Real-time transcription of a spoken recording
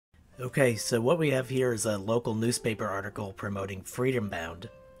Okay, so what we have here is a local newspaper article promoting Freedom Bound,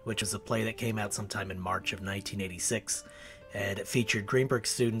 which is a play that came out sometime in March of 1986, and it featured Greenbrook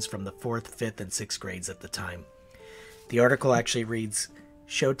students from the 4th, 5th, and 6th grades at the time. The article actually reads,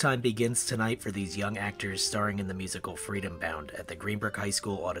 "Showtime begins tonight for these young actors starring in the musical Freedom Bound at the Greenbrook High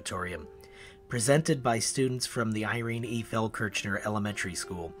School Auditorium. Presented by students from the Irene E. Feldkirchner Elementary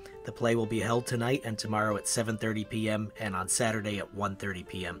School, the play will be held tonight and tomorrow at 7:30 p.m. and on Saturday at 1:30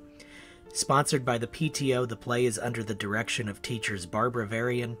 p.m. Sponsored by the PTO, the play is under the direction of teachers Barbara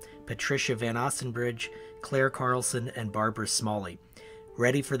Varian, Patricia Van Ostenbridge, Claire Carlson, and Barbara Smalley.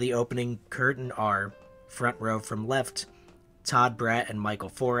 Ready for the opening curtain are, front row from left, Todd Bratt and Michael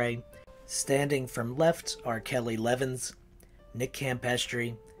Foray. Standing from left are Kelly Levins, Nick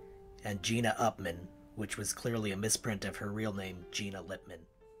Campestri, and Gina Upman, which was clearly a misprint of her real name, Gina Lipman."